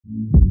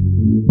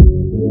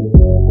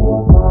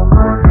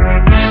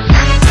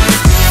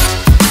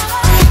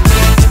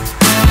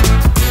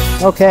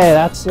Okay,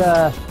 that's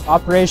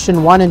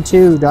operation 1 and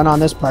 2 done on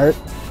this part.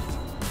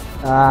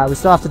 We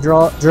still have to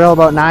drill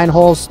about 9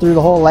 holes through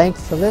the whole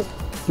length of it,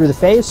 through the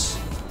face,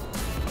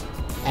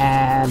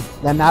 and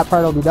then that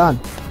part will be done.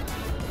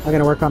 I'm going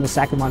to work on the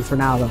second one for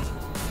now though.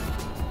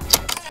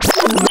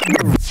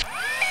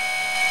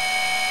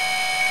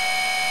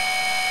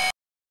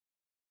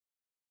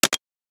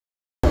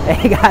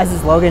 Hey guys,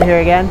 it's Logan here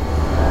again.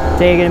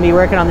 Today you're going to be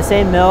working on the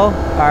same mill,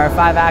 our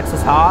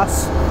 5-axis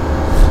Haas.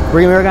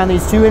 We're going to be working on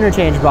these 2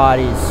 interchange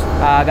bodies.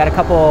 Got a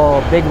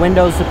couple big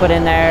windows to put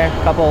in there,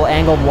 a couple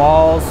angled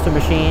walls to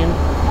machine.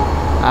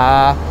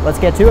 Let's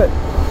get to it.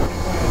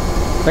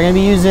 So I'm going to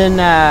be using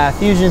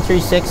Fusion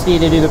 360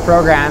 to do the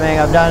programming.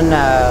 I've done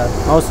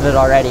most of it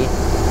already.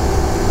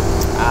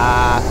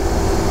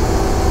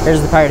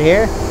 Here's the part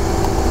here.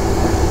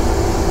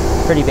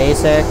 Pretty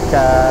basic.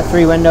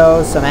 3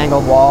 windows, some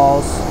angled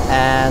walls,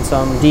 and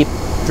some deep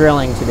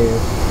drilling to do.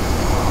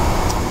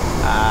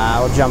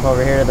 We'll jump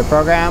over here to the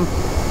program.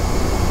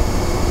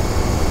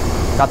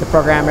 Got the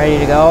program ready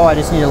to go. I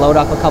just need to load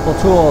up a couple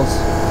tools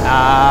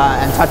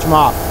and touch them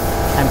off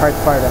and part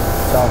them.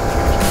 So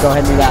go ahead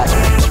and do that.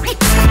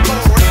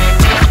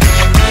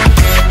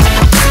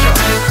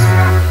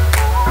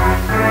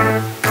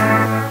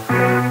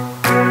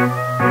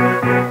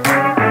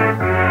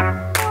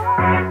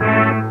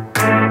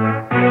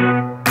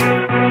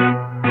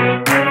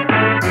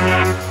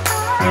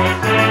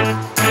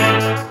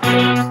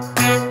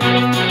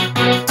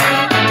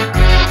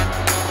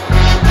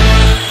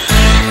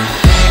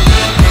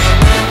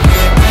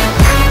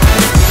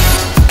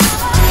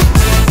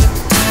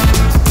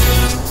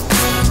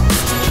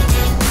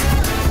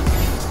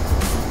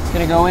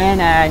 Go in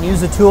and use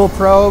the tool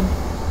probe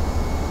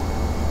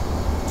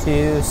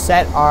to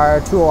set our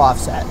tool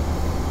offset.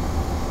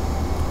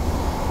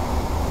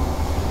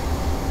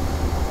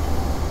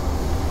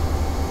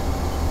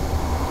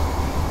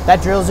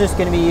 That drill is just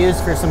going to be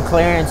used for some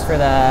clearance for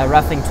the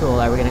roughing tool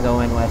that we're going to go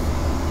in with.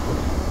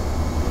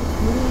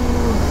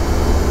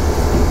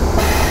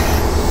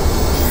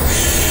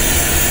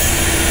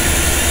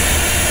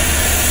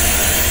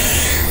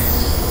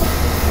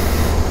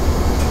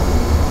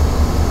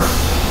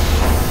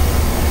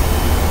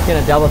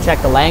 Gonna double check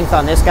the length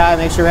on this guy,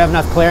 make sure we have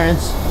enough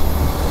clearance.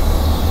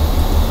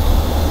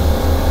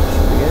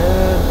 Should be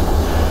good.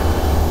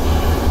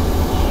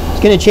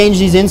 Just gonna change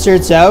these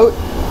inserts out.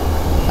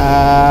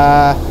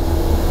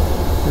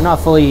 They're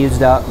not fully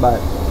used up, but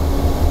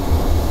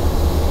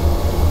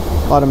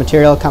a lot of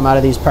material come out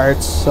of these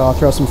parts, so I'll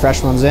throw some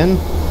fresh ones in.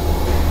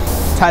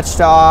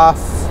 Touched off.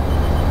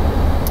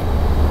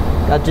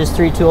 Got just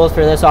 3 tools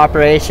for this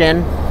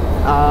operation.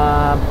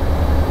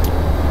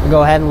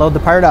 Go ahead and load the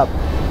part up.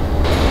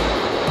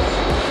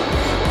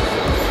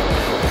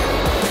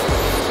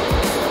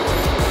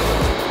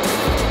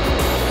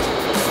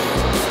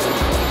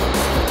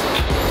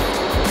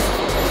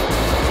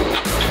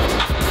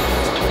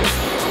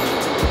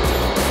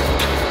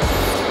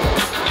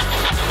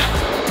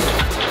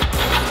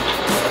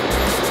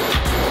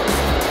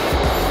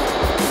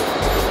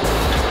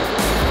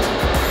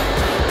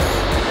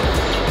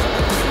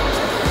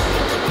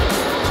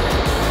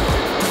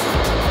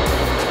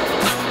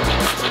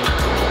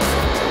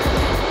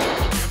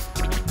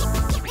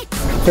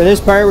 For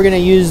this part, we're going to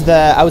use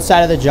the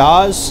outside of the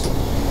jaws.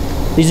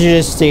 These are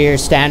just your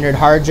standard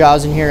hard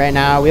jaws in here right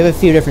now. We have a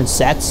few different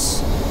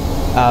sets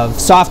of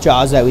soft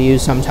jaws that we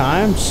use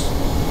sometimes.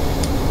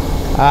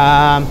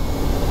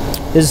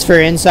 This is for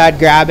inside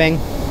grabbing,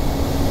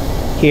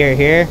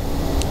 here,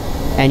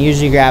 and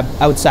usually grab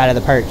outside of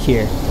the part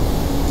here.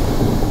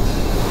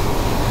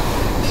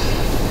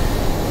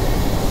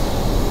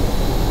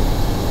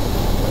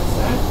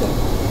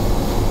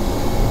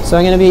 So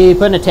I'm going to be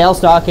putting a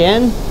tailstock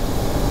in,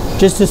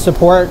 just to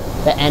support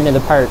the end of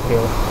the part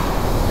here.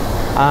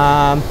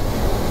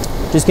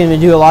 Just going to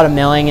do a lot of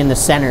milling in the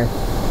center,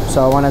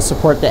 so I want to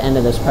support the end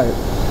of this part.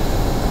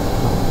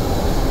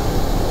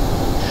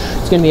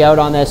 It's going to be out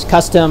on this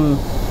custom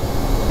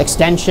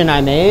extension I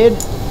made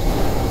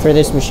for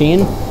this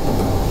machine.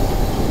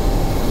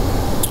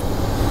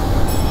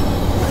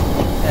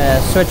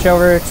 Switch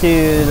over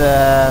to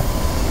the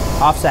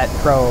offset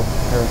probe,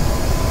 or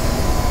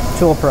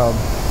tool probe.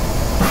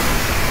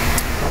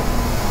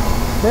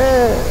 So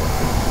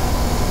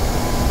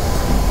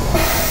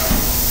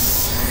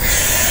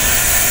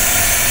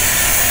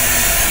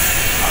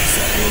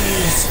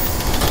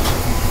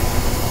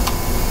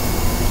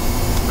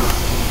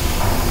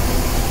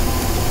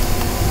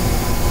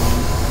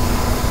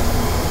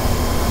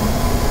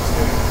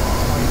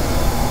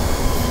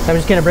I'm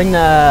just going to bring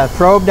the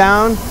probe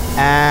down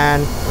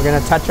and we're going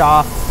to touch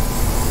off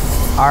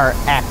our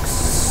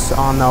X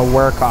on the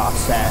work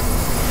offset.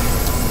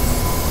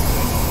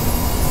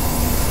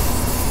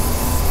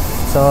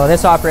 So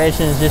this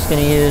operation is just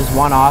going to use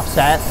 1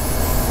 offset.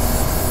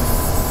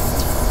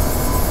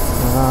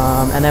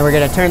 And then we're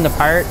going to turn the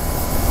part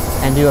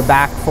and do a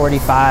back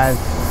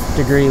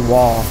 45-degree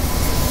wall.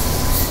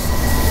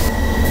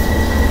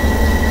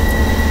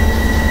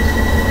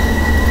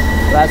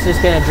 So that's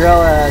just going to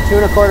drill a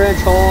 2¼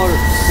 inch hole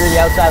through the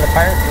outside of the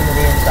part. to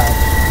the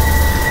inside.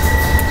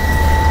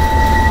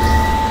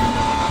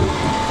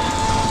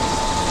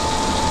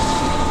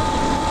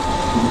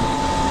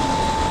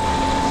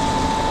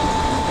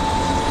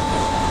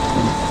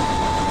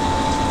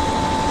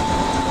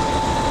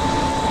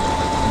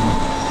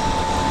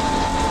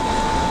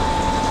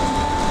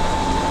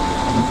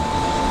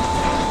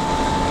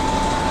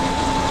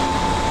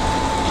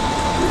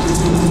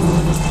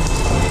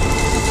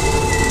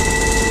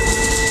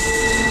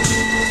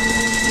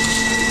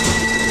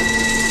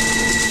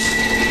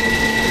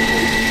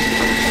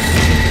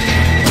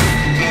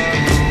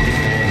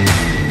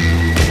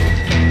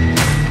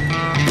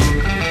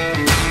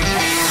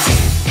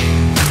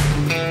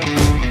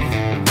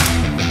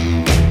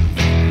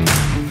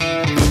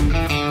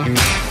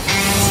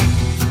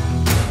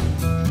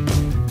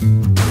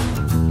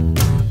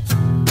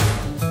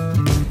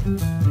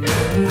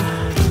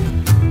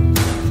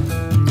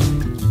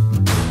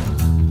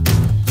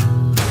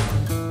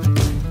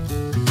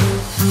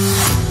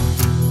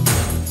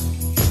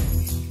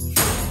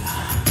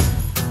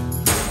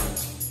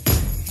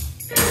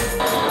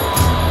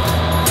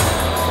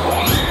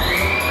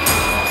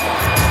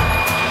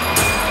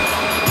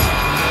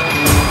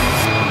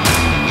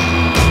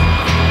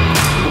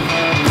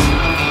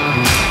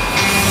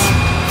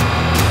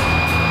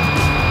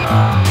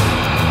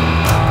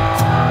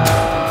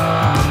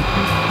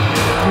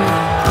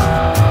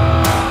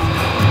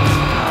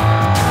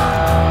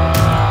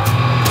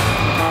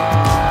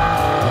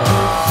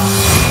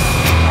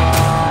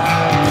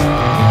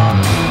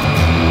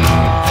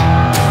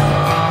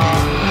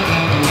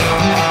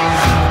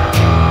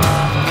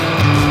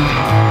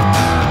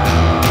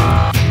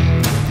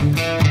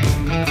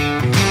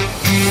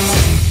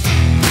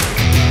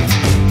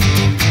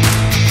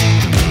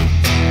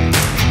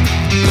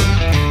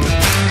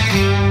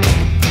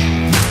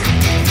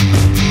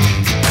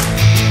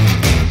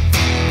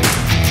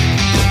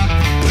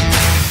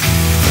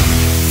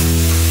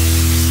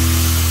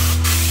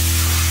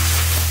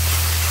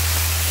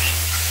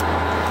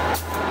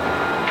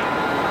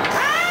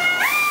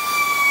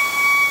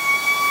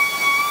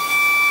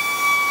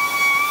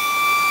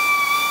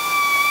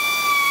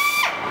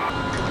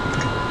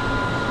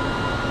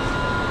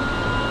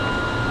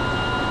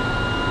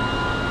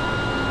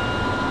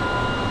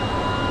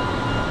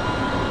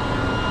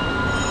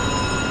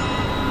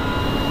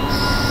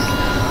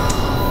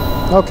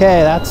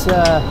 Okay, that's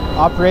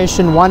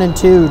operation 1 and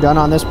 2 done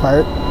on this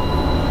part.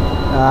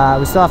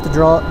 We still have to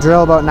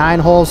drill about 9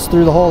 holes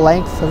through the whole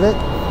length of it,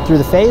 through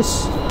the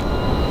face,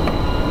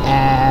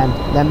 and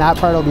then that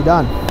part will be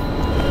done.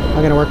 I'm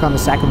going to work on the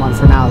second one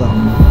for now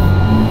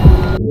though.